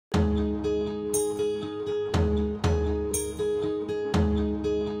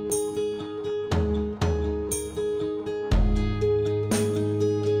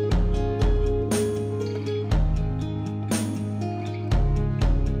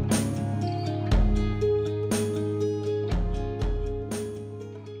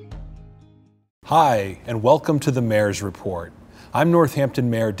Hi, and welcome to the Mayor's Report. I'm Northampton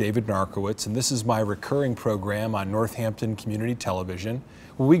Mayor David Narkewicz, and this is my recurring program on Northampton Community Television,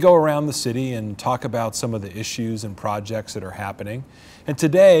 where we go around the city and talk about some of the issues and projects that are happening. And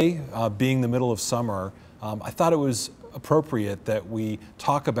today, being the middle of summer, I thought it was appropriate that we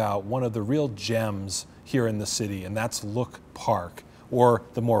talk about one of the real gems here in the city, and that's Look Park, or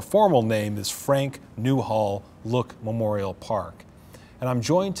the more formal name is Frank Newhall Look Memorial Park. And I'm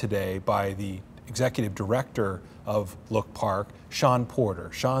joined today by the Executive Director of Look Park, Shawn Porter.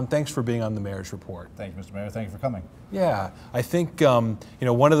 Shawn, thanks for being on the Mayor's Report. Thank you, Mr. Mayor. Thank you for coming. Yeah, I think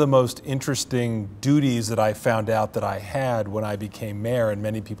one of the most interesting duties that I found out that I had when I became mayor, and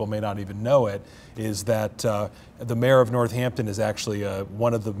many people may not even know it, is that the mayor of Northampton is actually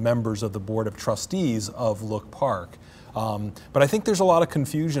one of the members of the Board of Trustees of Look Park. But I think there's a lot of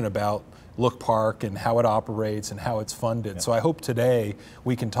confusion about Look Park and how it operates and how it's funded. Yeah. So I hope today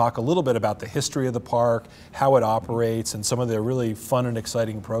we can talk a little bit about the history of the park, how it operates, and some of the really fun and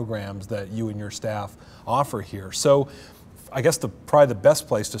exciting programs that you and your staff offer here. So I guess probably the best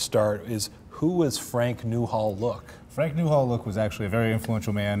place to start is, who was Frank Newhall Look? Frank Newhall Look was actually a very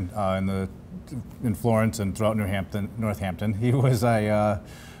influential man in Florence and throughout Northampton. He was the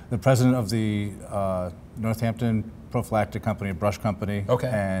president of the Northampton Prophylactic Company, a brush company. Okay.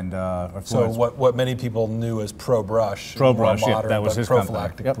 And so what many people knew as Pro Brush. Pro Brush, modern, yeah, that was his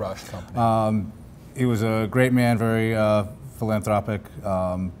prophylactic company. brush company. He was a great man, very philanthropic.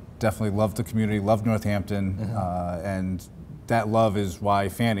 Definitely loved the community, loved Northampton, and that love is why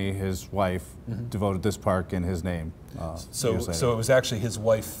Fanny, his wife, devoted this park in his name. So it was actually his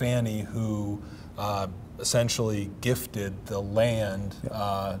wife Fanny who essentially gifted the land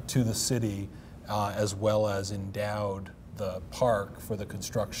to the city, as well as endowed the park for the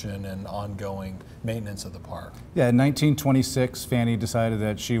construction and ongoing maintenance of the park. Yeah, in 1926, Fanny decided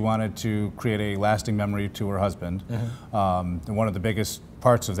that she wanted to create a lasting memory to her husband. And one of the biggest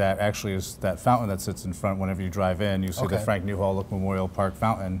parts of that actually is that fountain that sits in front. Whenever you drive in, you see the Frank Newhall Look Memorial Park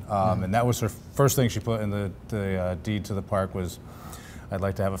fountain. And that was her first thing she put in the deed to the park was, I'd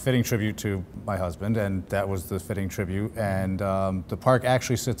like to have a fitting tribute to my husband, and that was the fitting tribute. And the park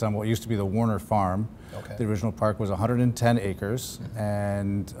actually sits on what used to be the Warner Farm. The original park was 110 acres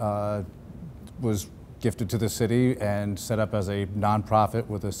and was gifted to the city and set up as a nonprofit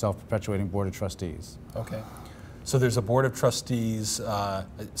with a self-perpetuating board of trustees. Okay. So there's a board of trustees,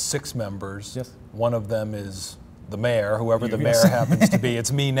 6 members. Yes. One of them is the mayor, whoever the mayor happens to be.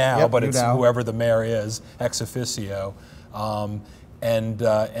 It's me now, but it's whoever the mayor is, ex officio.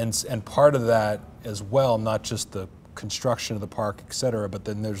 And part of that as well, not just the construction of the park, et cetera, but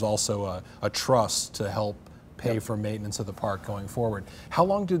then there's also a trust to help pay for maintenance of the park going forward. How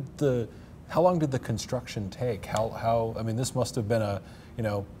long did the construction take? I mean, this must have been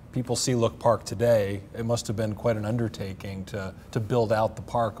people see Look Park today, it must have been quite an undertaking to build out the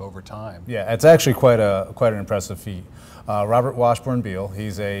park over time. Yeah, it's actually quite an impressive feat. Robert Washburn Beale,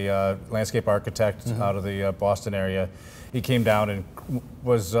 he's a landscape architect out of the Boston area. He came down and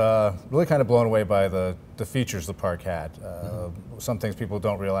was really kind of blown away by the features the park had. Some things people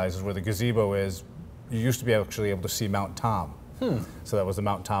don't realize is where the gazebo is, you used to be actually able to see Mount Tom. So that was the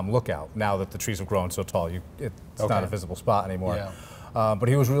Mount Tom lookout. Now that the trees have grown so tall, it's not a visible spot anymore. Yeah. But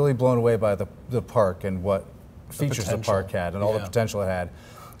he was really blown away by the park and what features the park had and all the potential it had.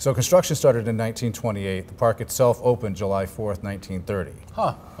 So construction started in 1928. The park itself opened July 4th, 1930.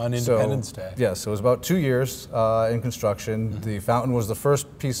 Huh, on Independence Day. Yes, it was about 2 years in construction. The fountain was the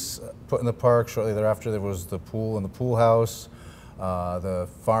first piece put in the park. Shortly thereafter, there was the pool and the pool house. The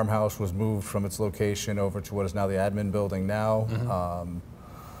farmhouse was moved from its location over to what is now the admin building now.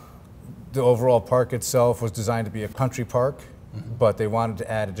 The overall park itself was designed to be a country park. But they wanted to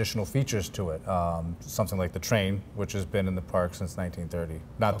add additional features to it, something like the train, which has been in the park since 1930.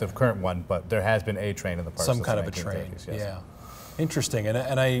 Not the current one, but there has been a train in the park since the 1930s. Some kind of a train, yeah. Interesting,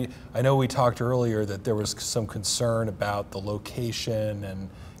 and I know we talked earlier that there was some concern about the location, and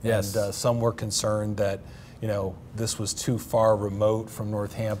some were concerned that this was too far remote from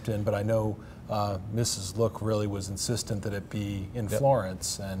Northampton, but I know Mrs. Look really was insistent that it be in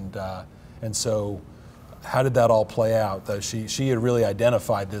Florence, and so how did that all play out? She had really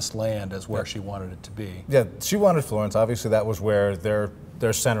identified this land as where she wanted it to be. Yeah, she wanted Florence. Obviously, that was where their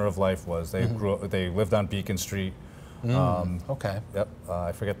center of life was. They they lived on Beacon Street. Okay. Yep.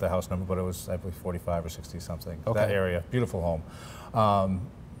 I forget the house number, but it was, I believe, 45 or 60 something. That area, beautiful home.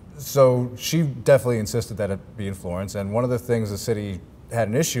 So she definitely insisted that it be in Florence. And one of the things the city had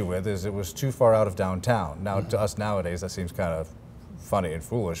an issue with is it was too far out of downtown. Now, to us nowadays, that seems kind of funny and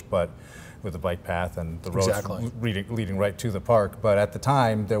foolish, but with the bike path and the roads Exactly. leading right to the park. But at the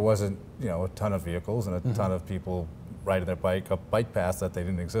time, there wasn't, you know, a ton of vehicles and a ton of people riding their bike up bike paths that they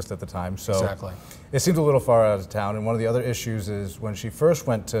didn't exist at the time. So Exactly. it seemed a little far out of town. And one of the other issues is when she first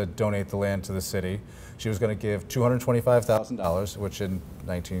went to donate the land to the city, she was going to give $225,000, which in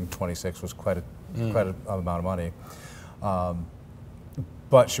 1926 was quite an amount of money.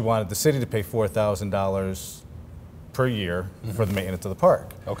 But she wanted the city to pay $4,000 per year for the maintenance of the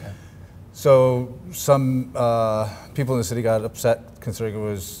park. Okay. So some people in the city got upset considering it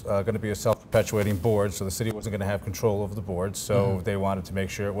was going to be a self-perpetuating board, so the city wasn't going to have control over the board, so they wanted to make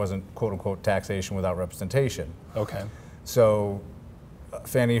sure it wasn't quote-unquote taxation without representation. Okay. So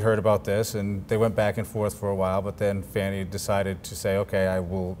Fanny heard about this and they went back and forth for a while, but then Fanny decided to say, okay, I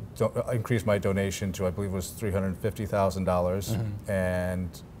will increase my donation to, I believe it was $350,000,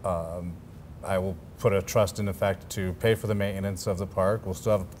 and I will put a trust in effect to pay for the maintenance of the park. We'll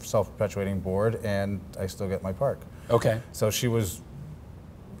still have a self-perpetuating board, and I still get my park. Okay. So she was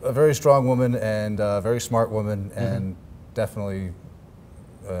a very strong woman and a very smart woman, and definitely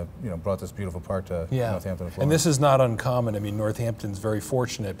you know, brought this beautiful park to Northampton, Florida. And this is not uncommon. I mean, Northampton's very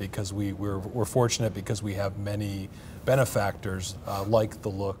fortunate because we're fortunate because we have many benefactors like the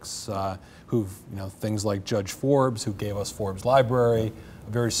Looks, who've, you know, things like Judge Forbes, who gave us Forbes Library, a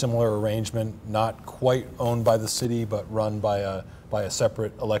very similar arrangement, not quite owned by the city, but run by a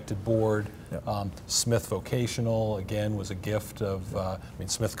separate elected board. Yep. Smith Vocational, again, was a gift of, I mean,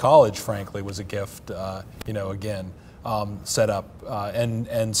 Smith College, frankly, was a gift, you know, again, set up.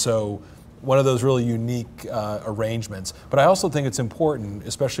 And so one of those really unique arrangements. But I also think it's important,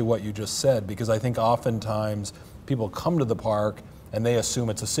 especially what you just said, because I think oftentimes people come to the park and they assume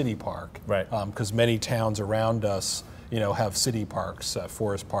it's a city park. Right. Because many towns around us, you know, have city parks,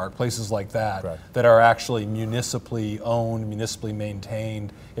 Forest Park, places like that, right, that are actually municipally owned, municipally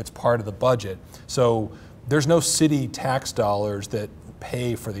maintained. It's part of the budget. So there's no city tax dollars that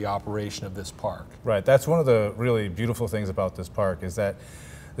pay for the operation of this park. Right, that's one of the really beautiful things about this park is that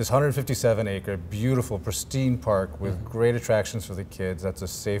this 157-acre, beautiful, pristine park with great attractions for the kids, that's a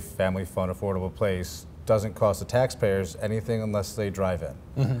safe, family, fun, affordable place, doesn't cost the taxpayers anything unless they drive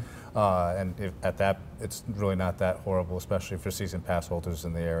in. And at that, it's really not that horrible, especially for season pass holders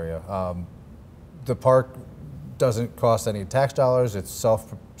in the area. The park doesn't cost any tax dollars, it's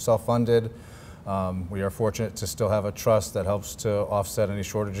self-funded. We are fortunate to still have a trust that helps to offset any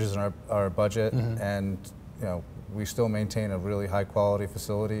shortages in our budget, and you know, we still maintain a really high quality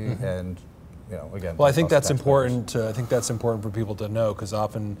facility, and you know, again. Well, I think that's important. I think that's important for people to know, because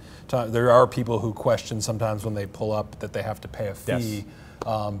often there are people who question sometimes when they pull up that they have to pay a fee. Yes.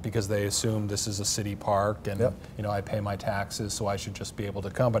 Because they assume this is a city park, and you know, I pay my taxes, so I should just be able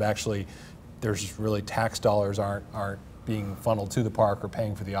to come. But actually, there's really tax dollars aren't being funneled to the park or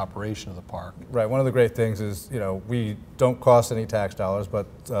paying for the operation of the park. Right. One of the great things is, you know, we don't cost any tax dollars, but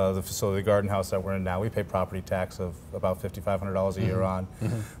the facility, the garden house that we're in now, we pay property tax of about $5,500 a year on.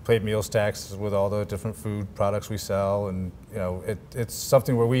 Paid meals tax with all the different food products we sell, and you know, it's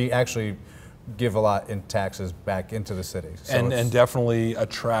something where we actually give a lot in taxes back into the city. So and definitely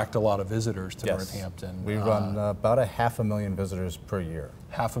attract a lot of visitors to Northampton. We run about 500,000 visitors per year.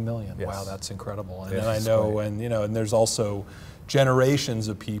 500,000. Yes. Wow, that's incredible. And Yes, I know, and you know, and there's also generations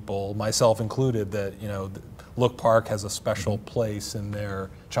of people, myself included, that you know, Look Park has a special place in their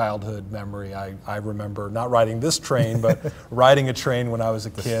childhood memory. I remember not riding this train, but riding a train when I was a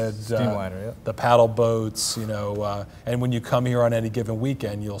kid. Steamliner, the paddle boats, you know, and when you come here on any given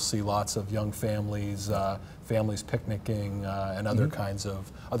weekend, you'll see lots of young families, families picnicking, and other kinds of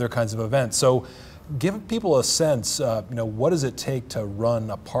events. So, give people a sense. You know, what does it take to run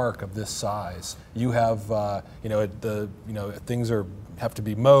a park of this size? You have, you know, things have to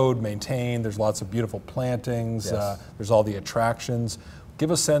be mowed, maintained. There's lots of beautiful plantings. Yes. There's all the attractions. Give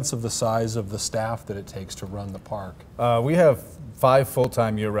a sense of the size of the staff that it takes to run the park. We have 5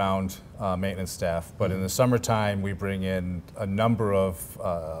 full-time year-round maintenance staff, but in the summertime we bring in a number of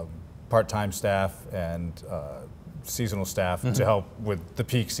part-time staff and seasonal staff to help with the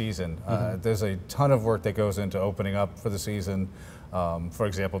peak season. There's a ton of work that goes into opening up for the season. For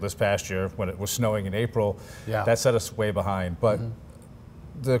example, this past year when it was snowing in April, that set us way behind. But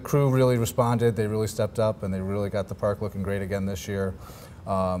the crew really responded, they really stepped up, and they really got the park looking great again this year.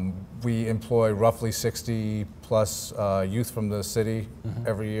 We employ roughly 60 plus youth from the city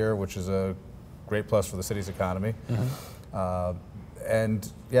every year, which is a great plus for the city's economy.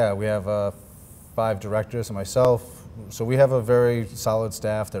 And yeah, we have 5 directors and myself. So we have a very solid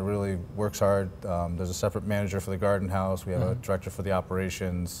staff that really works hard. There's a separate manager for the garden house. We have a director for the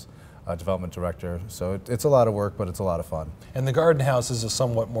operations. development director. So it's a lot of work, but it's a lot of fun. And the garden house is a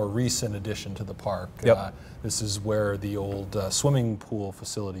somewhat more recent addition to the park. Yep. This is where the old swimming pool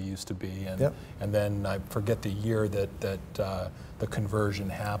facility used to be, and yep. and then I forget the year that the conversion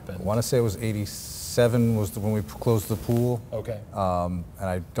happened. I want to say it was '87 was when we closed the pool. Okay. And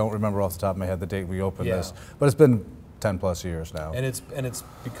I don't remember off the top of my head the date we opened Yeah. this, but it's been 10+ years now. And it's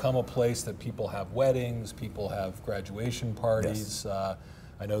become a place that people have weddings, people have graduation parties. Yes.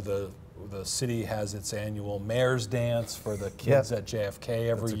 I know the city has its annual mayor's dance for the kids at JFK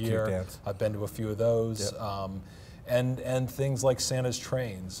every year. Cute dance. I've been to a few of those. Yep. And things like Santa's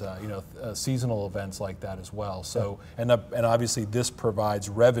trains, seasonal events like that as well. So and obviously this provides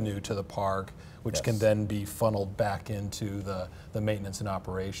revenue to the park, which Yes. can then be funneled back into the maintenance and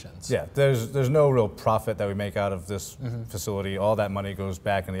operations. Yeah, there's no real profit that we make out of this facility. All that money goes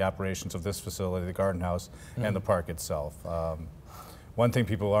back in the operations of this facility, the garden house, and the park itself. One thing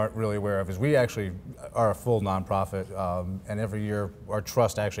people aren't really aware of is we actually are a full nonprofit, and every year our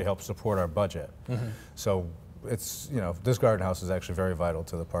trust actually helps support our budget. So it's, this garden house is actually very vital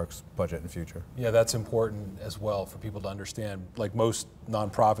to the park's budget and future. Yeah, that's important as well for people to understand. Like most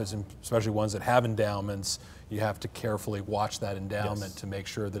nonprofits, and especially ones that have endowments, you have to carefully watch that endowment to make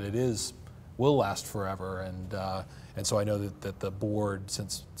sure that it will last forever. And so I know that the board,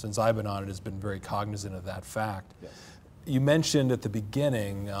 since I've been on it, has been very cognizant of that fact. Yes. You mentioned at the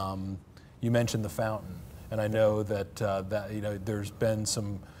beginning, you mentioned the fountain, and I know that there's been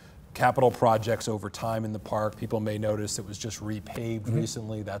some capital projects over time in the park. People may notice it was just repaved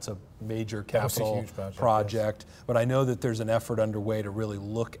recently. That's a major capital huge project. Yes. But I know that there's an effort underway to really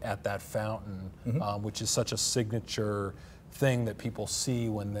look at that fountain, which is such a signature thing that people see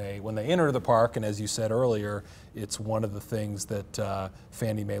when they enter the park. And as you said earlier, it's one of the things that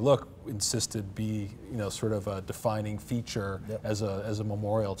Fannie Mae insisted be sort of a defining feature as a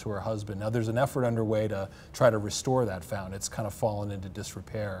memorial to her husband. Now there's an effort underway to try to restore that fountain. It's kind of fallen into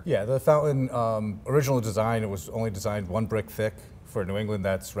disrepair. Yeah, the fountain, original design, it was only designed 1 brick thick for New England.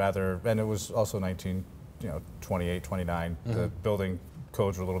 That's rather, and it was also 1928, 29. The building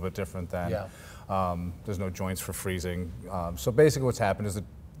codes were a little bit different then. Yeah. There's no joints for freezing. So basically what's happened is that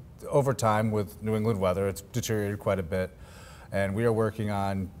over time with New England weather, it's deteriorated quite a bit. And we are working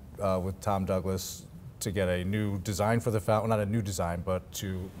on, with Tom Douglas, to get a new design for the fountain, not a new design, but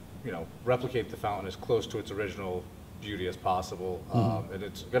to replicate the fountain as close to its original beauty as possible. And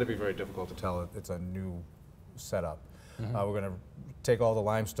it's going to be very difficult to tell it's a new setup. We're going to take all the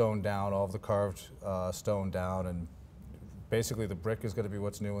limestone down, all of the carved stone down, and basically the brick is going to be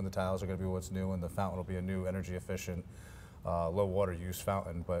what's new and the tiles are going to be what's new, and the fountain will be a new energy efficient, low water use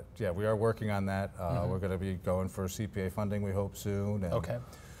fountain. But yeah, we are working on that. We're going to be going for CPA funding, we hope, soon. And okay.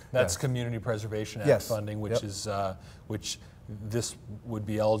 That's Community Preservation Act funding, which is which this would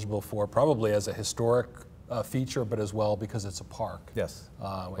be eligible for probably as a historic feature, but as well because it's a park. Yes.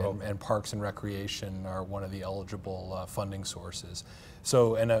 And Parks and Recreation are one of the eligible funding sources.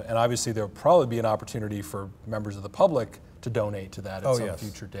 So, and obviously there'll probably be an opportunity for members of the public to donate to that at some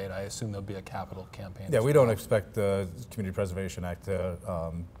future date. I assume there'll be a capital campaign. Yeah, we don't expect the Community Preservation Act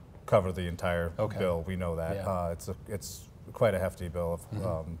to cover the entire bill. We know that. Yeah. It's quite a hefty bill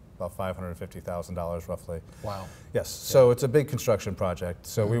of about $550,000 roughly. Wow. Yes, so it's a big construction project.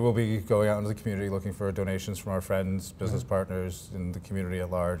 So we will be going out into the community looking for donations from our friends, business partners, and the community at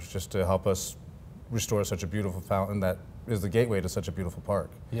large, just to help us restore such a beautiful fountain that is the gateway to such a beautiful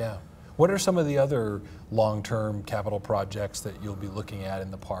park. Yeah. What are some of the other long-term capital projects that you'll be looking at in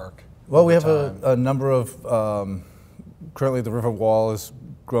the park? Well, we have a number of, currently the river wall is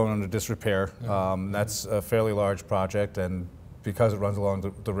grown under disrepair. That's a fairly large project, and because it runs along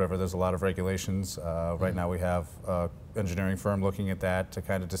the river, there's a lot of regulations. Right now we have an engineering firm looking at that to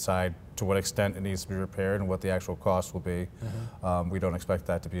kind of decide to what extent it needs to be repaired and what the actual cost will be. We don't expect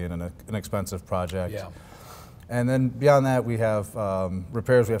that to be an expensive project. Yeah. And then beyond that, we have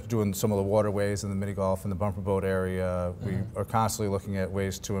repairs we have to do in some of the waterways in the mini golf and the bumper boat area. We are constantly looking at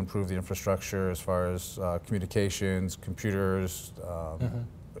ways to improve the infrastructure as far as communications, computers,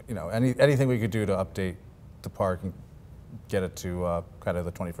 anything we could do to update the park and get it to kind of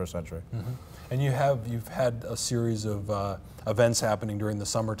the 21st century. And you've had a series of events happening during the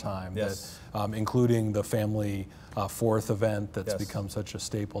summertime, yes, that, including the family fourth event that's become such a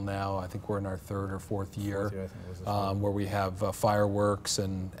staple now. I think we're in our 3rd or 4th year, where we have fireworks,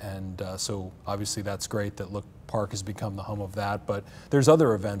 and so obviously that's great that Park has become the home of that. But there's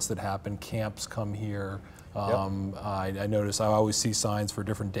other events that happen. Camps come here. I notice I always see signs for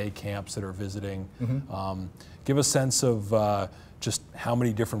different day camps that are visiting. Give a sense of just how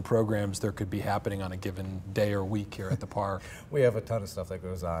many different programs there could be happening on a given day or week here at the park. We have a ton of stuff that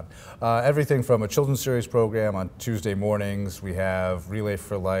goes on. Everything from a children's series program on Tuesday mornings. We have Relay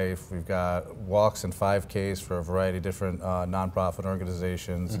for Life. We've got walks and 5Ks for a variety of different nonprofit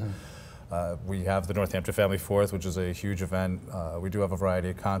organizations. We have the Northampton Family Fourth, which is a huge event. We do have a variety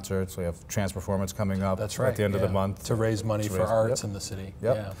of concerts. We have Trans Performance coming up That's right, at the end of the month. To raise money for arts in the city.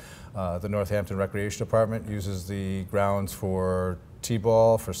 Yep. The Northampton Recreation Department uses the grounds for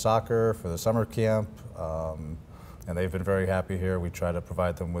T-ball, for soccer, for the summer camp, and they've been very happy here. We try to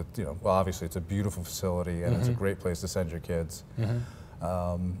provide them with, well, obviously it's a beautiful facility and it's a great place to send your kids.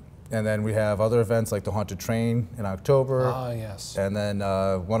 And then we have other events like the Haunted Train in October. Ah, yes. And then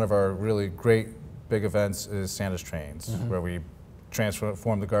one of our really great big events is Santa's Trains, where we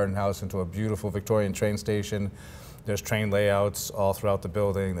transform the Garden House into a beautiful Victorian train station. There's train layouts all throughout the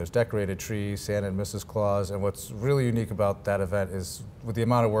building. There's decorated trees, Santa and Mrs. Claus. And what's really unique about that event is with the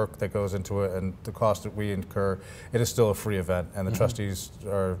amount of work that goes into it and the cost that we incur, it is still a free event. And the trustees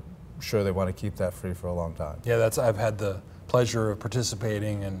are sure they want to keep that free for a long time. Yeah, I've had the pleasure of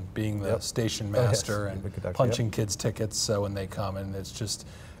participating and being the station master and punching kids' tickets when they come, and it's just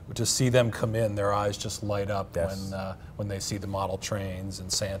to see them come in, their eyes just light up when they see the model trains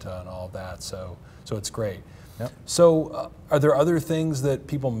and Santa and all that. So it's great. Yep. So are there other things that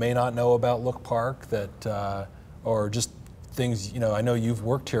people may not know about Look Park that, or just things, I know you've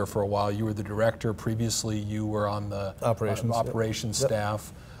worked here for a while. You were the director. Previously, you were on the operations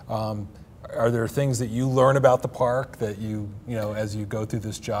staff. Are there things that you learn about the park that as you go through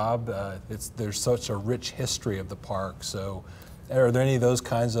this job? There's such a rich history of the park. So are there any of those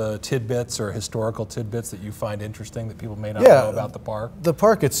kinds of tidbits or historical tidbits that you find interesting that people may not know about the park? The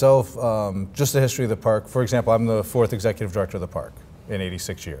park itself, just the history of the park. For example, I'm the 4th executive director of the park in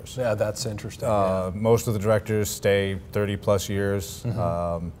 86 years. Yeah, that's interesting. Most of the directors stay 30 plus years.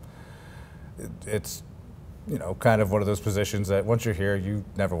 It's kind of one of those positions that once you're here, you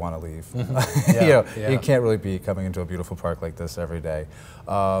never want to leave. You can't really be coming into a beautiful park like this every day.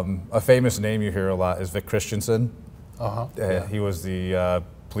 A famous name you hear a lot is Vic Christensen. He was the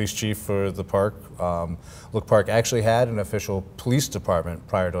police chief for the park. Look Park actually had an official police department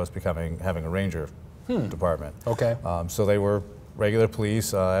prior to us having a ranger department. Okay. So they were regular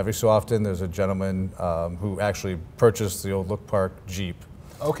police. Every so often there's a gentleman who actually purchased the old Look Park Jeep.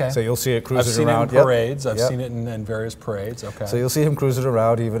 Okay. So you'll see it cruising around. I've seen it in parades. I've Yep. seen it in various parades. Okay. So you'll see him cruising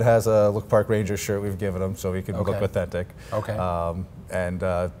around. He even has a Look Park Ranger shirt we've given him so he can look authentic. Okay.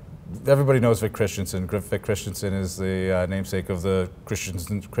 Everybody knows Vic Christensen. Vic Christensen is the namesake of the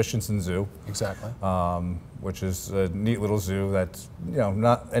Christensen Zoo. Exactly. Which is a neat little zoo that's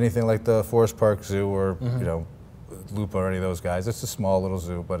not anything like the Forest Park Zoo or Lupa or any of those guys. It's a small little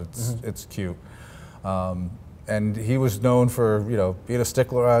zoo, but it's cute. And he was known for being a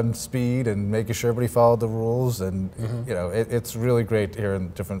stickler on speed and making sure everybody followed the rules. And it's really great hearing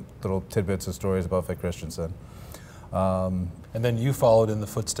different little tidbits and stories about Vic Christensen. And then you followed in the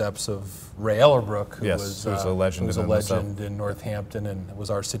footsteps of Ray Ellerbrook, who was a legend, in Northampton and was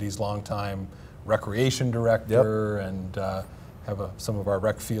our city's longtime recreation director, and have some of our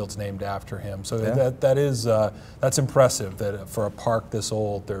rec fields named after him. So that's impressive that for a park this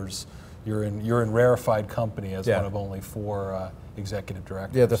old, you're in rarefied company as one of only 4 executive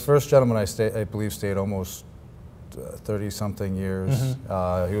directors. Yeah, the first gentleman I believe stayed almost 30-something years.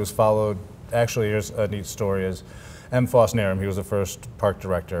 He was followed. Actually, here's a neat story: is M. Fosnarum. He was the first park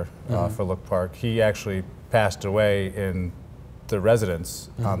director for Look Park. He actually passed away in the residence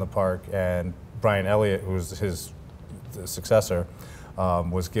on the park, and Brian Elliott, who was his successor,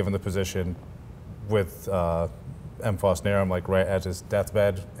 was given the position with M. Fosnarum, like right at his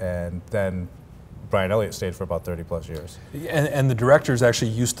deathbed, and then Brian Elliott stayed for about 30 plus years. And the directors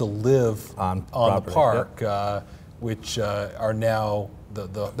actually used to live on the park, which are now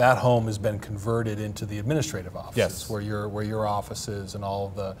that home has been converted into the administrative offices, where your offices and all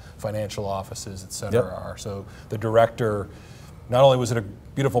of the financial offices, et cetera, are. So the director, not only was it a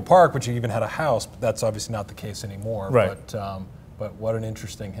beautiful park, but you even had a house. But that's obviously not the case anymore. Right. But what an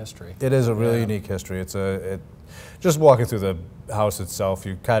interesting history. It is a really unique history. Just walking through the house itself,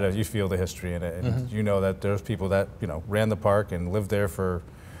 you feel the history in it, and you know that there's people that ran the park and lived there for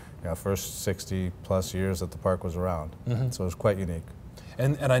first 60 plus years that the park was around. So it was quite unique.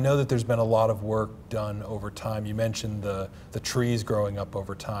 And I know that there's been a lot of work done over time. You mentioned the trees growing up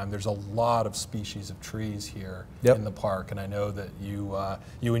over time. There's a lot of species of trees here in the park, and I know that you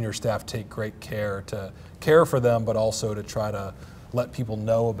and your staff take great care to care for them, but also to try to let people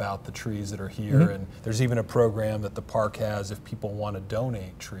know about the trees that are here. And there's even a program that the park has if people want to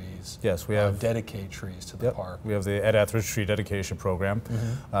donate trees. Yes, we have dedicate trees to the park. We have the Ed Etheridge Tree Dedication Program.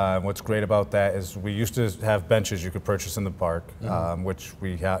 What's great about that is we used to have benches you could purchase in the park, which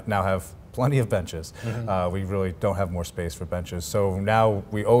we now have plenty of benches. We really don't have more space for benches. So now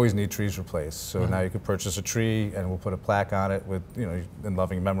we always need trees replaced. So now you could purchase a tree and we'll put a plaque on it with, in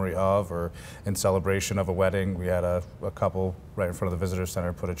loving memory of or in celebration of a wedding. We had a couple right in front of the visitor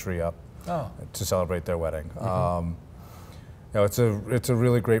center put a tree up to celebrate their wedding. It's a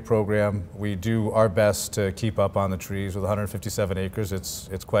really great program. We do our best to keep up on the trees. With 157 acres,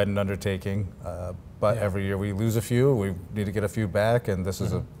 it's quite an undertaking. But every year we lose a few. We need to get a few back, and this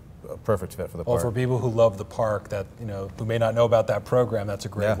is a perfect fit for the park. Well, for people who love the park, that who may not know about that program, that's a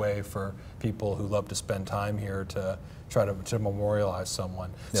great way for people who love to spend time here to try to memorialize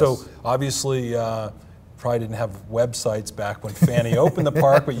someone. Yes. So obviously, probably didn't have websites back when Fanny opened the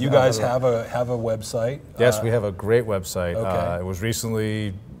park, but you guys have a website. Yes, we have a great website. It was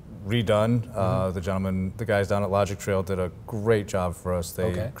recently redone. The guys down at Logic Trail did a great job for us.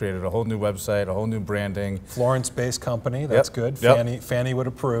 They created a whole new website, a whole new branding. Florence-based company. That's good. Fanny would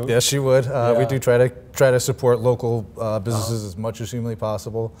approve. Yes, she would. We do try to support local businesses as much as humanly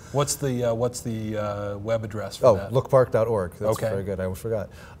possible. What's the web address for that? lookpark.org. That's very good. I almost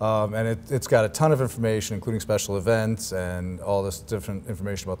forgot. And it's got a ton of information, including special events and all this different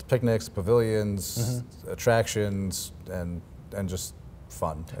information about the picnics, pavilions, attractions, and just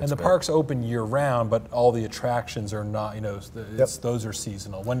fun. And the park's open year-round, but all the attractions are not, those are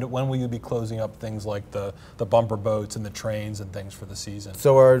seasonal. When will you be closing up things like the bumper boats and the trains and things for the season?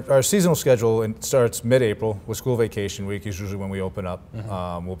 So our seasonal schedule starts mid-April with school vacation week is usually when we open up.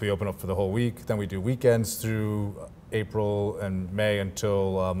 We'll be open up for the whole week. Then we do weekends through April and May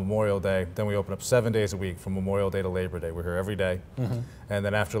until Memorial Day. Then we open up 7 days a week from Memorial Day to Labor Day. We're here every day. And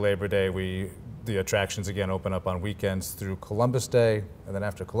then after Labor Day, the attractions again open up on weekends through Columbus Day, and then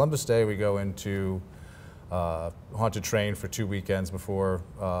after Columbus Day we go into Haunted Train for 2 weekends before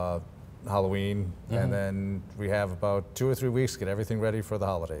Halloween, and then we have about 2 or 3 weeks to get everything ready for the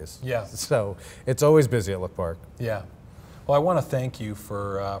holidays. Yeah. So it's always busy at Look Park. Yeah. Well, I want to thank you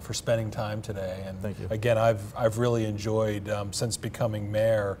for spending time today, and thank you. Again, I've really enjoyed since becoming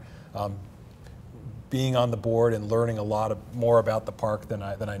mayor. Being on the board and learning a lot more about the park than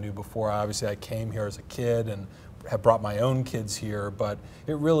I knew before. Obviously, I came here as a kid and have brought my own kids here, but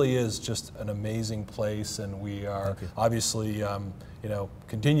it really is just an amazing place, and we are obviously,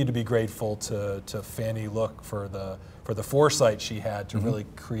 continue to be grateful to Fanny Look for the foresight she had to really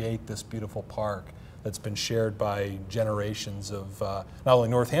create this beautiful park that's been shared by generations of not only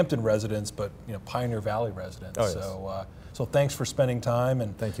Northampton residents, but Pioneer Valley residents. So thanks for spending time,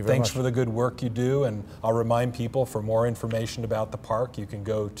 and thanks for the good work you do. And I'll remind people, for more information about the park, you can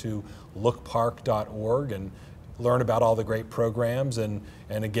go to lookpark.org and learn about all the great programs. And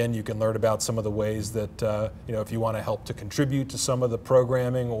again, you can learn about some of the ways that, if you want to help to contribute to some of the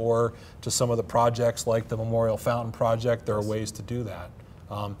programming or to some of the projects like the Memorial Fountain Project, there are ways to do that.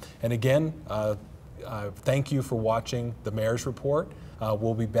 And again, thank you for watching the Mayor's Report.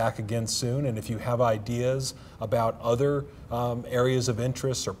 We'll be back again soon, and if you have ideas about other areas of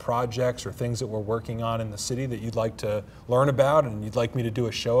interest or projects or things that we're working on in the city that you'd like to learn about and you'd like me to do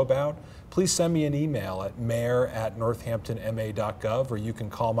a show about, please send me an email at mayor@northamptonma.gov, or you can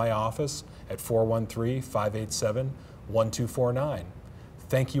call my office at 413-587-1249.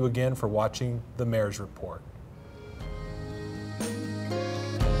 Thank you again for watching the Mayor's Report.